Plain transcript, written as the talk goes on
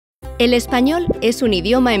El español es un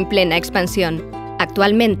idioma en plena expansión.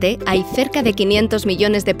 Actualmente hay cerca de 500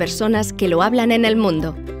 millones de personas que lo hablan en el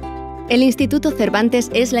mundo. El Instituto Cervantes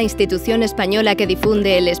es la institución española que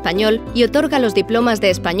difunde el español y otorga los diplomas de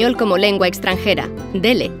español como lengua extranjera,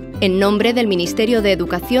 DELE, en nombre del Ministerio de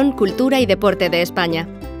Educación, Cultura y Deporte de España.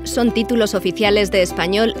 Son títulos oficiales de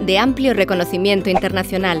español de amplio reconocimiento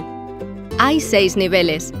internacional. Hay 6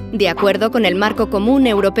 niveles, de acuerdo con el Marco Común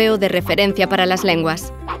Europeo de Referencia para las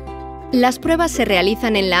Lenguas. Las pruebas se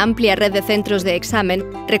realizan en la amplia red de centros de examen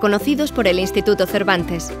reconocidos por el Instituto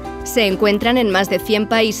Cervantes. Se encuentran en más de 100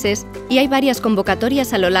 países y hay varias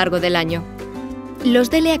convocatorias a lo largo del año. Los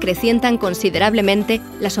DELE acrecientan considerablemente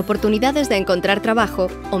las oportunidades de encontrar trabajo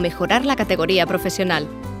o mejorar la categoría profesional.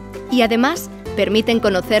 Y además, permiten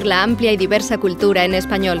conocer la amplia y diversa cultura en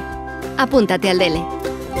español. Apúntate al DELE.